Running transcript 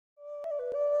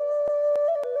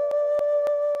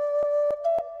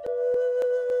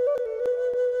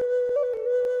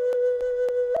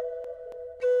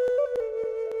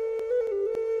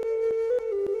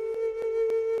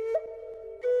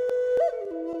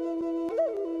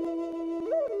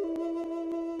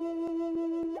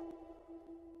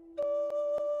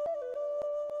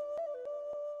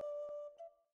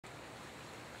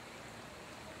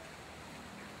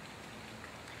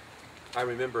I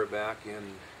remember back in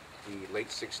the late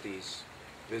 60s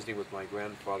visiting with my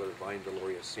grandfather, Vine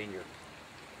Deloria Sr.,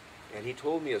 and he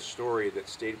told me a story that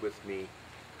stayed with me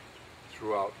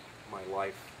throughout my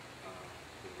life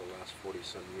in the last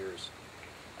 40-some years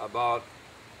about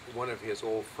one of his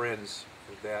old friends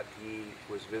that he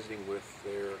was visiting with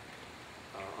there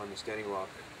on the Standing Rock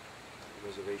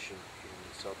Reservation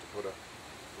in South Dakota,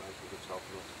 South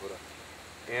North Dakota.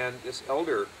 And this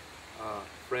elder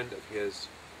friend of his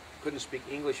couldn't speak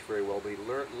English very well, but he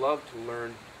loved to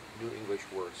learn new English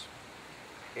words.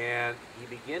 And he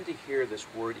began to hear this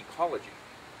word ecology,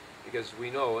 because we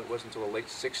know it wasn't until the late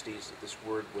 60s that this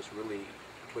word was really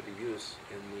put to use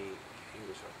in the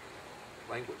English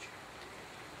language.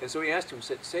 And so he asked him,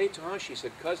 said, "Say, Tosh," he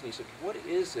said, "cousin," he said, "what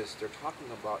is this? They're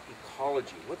talking about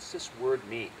ecology. What's this word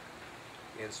mean?"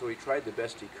 And so he tried the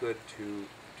best he could to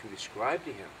describe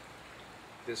to him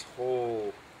this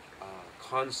whole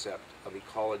concept of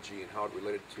ecology and how it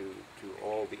related to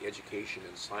all the education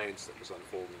and science that was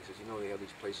unfolding. He says, you know, they have these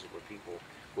places where people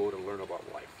go to learn about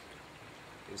life.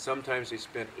 And sometimes they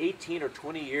spend 18 or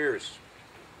 20 years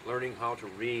learning how to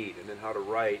read and then how to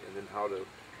write and then how to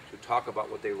talk about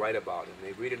what they write about. And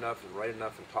they read enough and write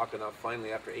enough and talk enough.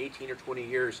 Finally, after 18 or 20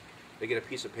 years, they get a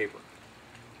piece of paper.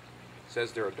 It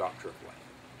says they're a doctor of life.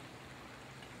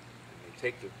 And they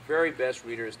take the very best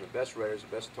readers and the best writers, the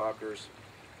best talkers,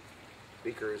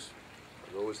 speakers,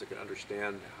 those that can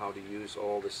understand how to use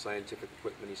all this scientific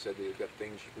equipment. He said they've got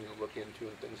things you can look into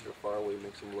and things that are far away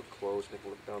makes them look close, and they can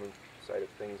look down inside of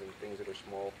things and things that are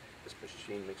small. This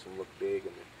machine makes them look big,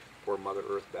 and they pour Mother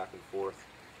Earth back and forth.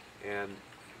 And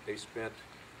they spent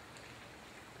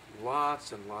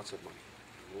lots and lots of money,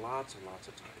 lots and lots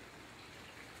of time.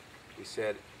 He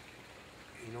said,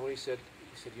 you know what he said?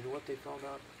 He said, you know what they found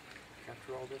out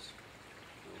after all this?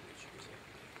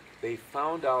 They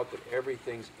found out that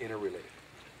everything's interrelated.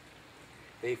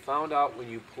 They found out when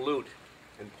you pollute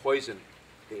and poison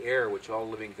the air which all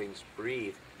living things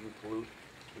breathe, you pollute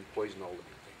and poison all living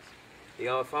things.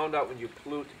 They found out when you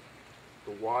pollute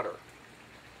the water,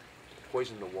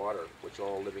 poison the water which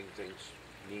all living things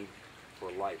need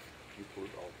for life, you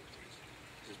pollute all living things.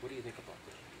 He says, what do you think about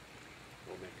that?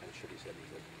 The old man kind of shook his head.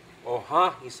 He said, oh,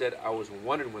 huh? He said, I was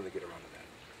wondering when they get around to that.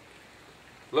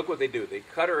 Look what they do. They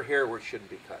cut her hair where it shouldn't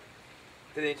be cut.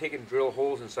 Then they take and drill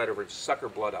holes inside of her and suck her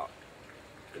blood out.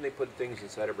 Then they put things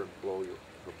inside of her and blow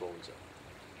her bones up.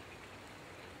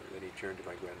 And then he turned to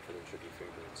my grandfather and shook his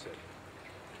finger and said,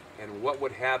 and what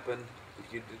would happen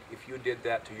if you did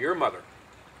that to your mother?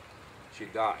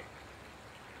 She'd die.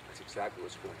 That's exactly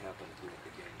what's going to happen if we don't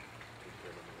begin.